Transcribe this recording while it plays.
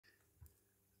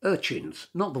urchins,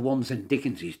 not the ones in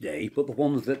Dickens's day, but the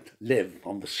ones that live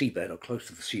on the seabed or close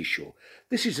to the seashore.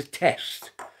 This is a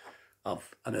test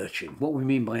of an urchin. What we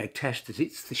mean by a test is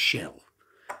it's the shell.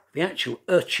 The actual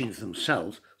urchins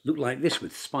themselves look like this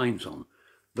with spines on.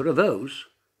 There are those,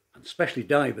 and especially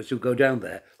divers who go down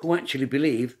there, who actually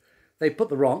believe they put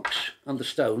the rocks and the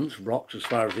stones, rocks as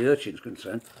far as the urchin's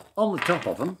concerned, on the top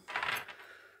of them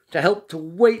to help to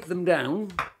weight them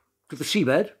down to the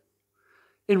seabed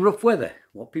in rough weather.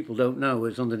 What people don't know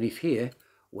is underneath here,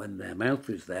 when their mouth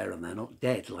is there and they're not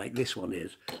dead like this one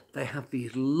is, they have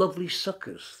these lovely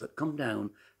suckers that come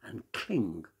down and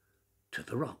cling to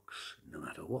the rocks, no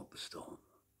matter what the storm.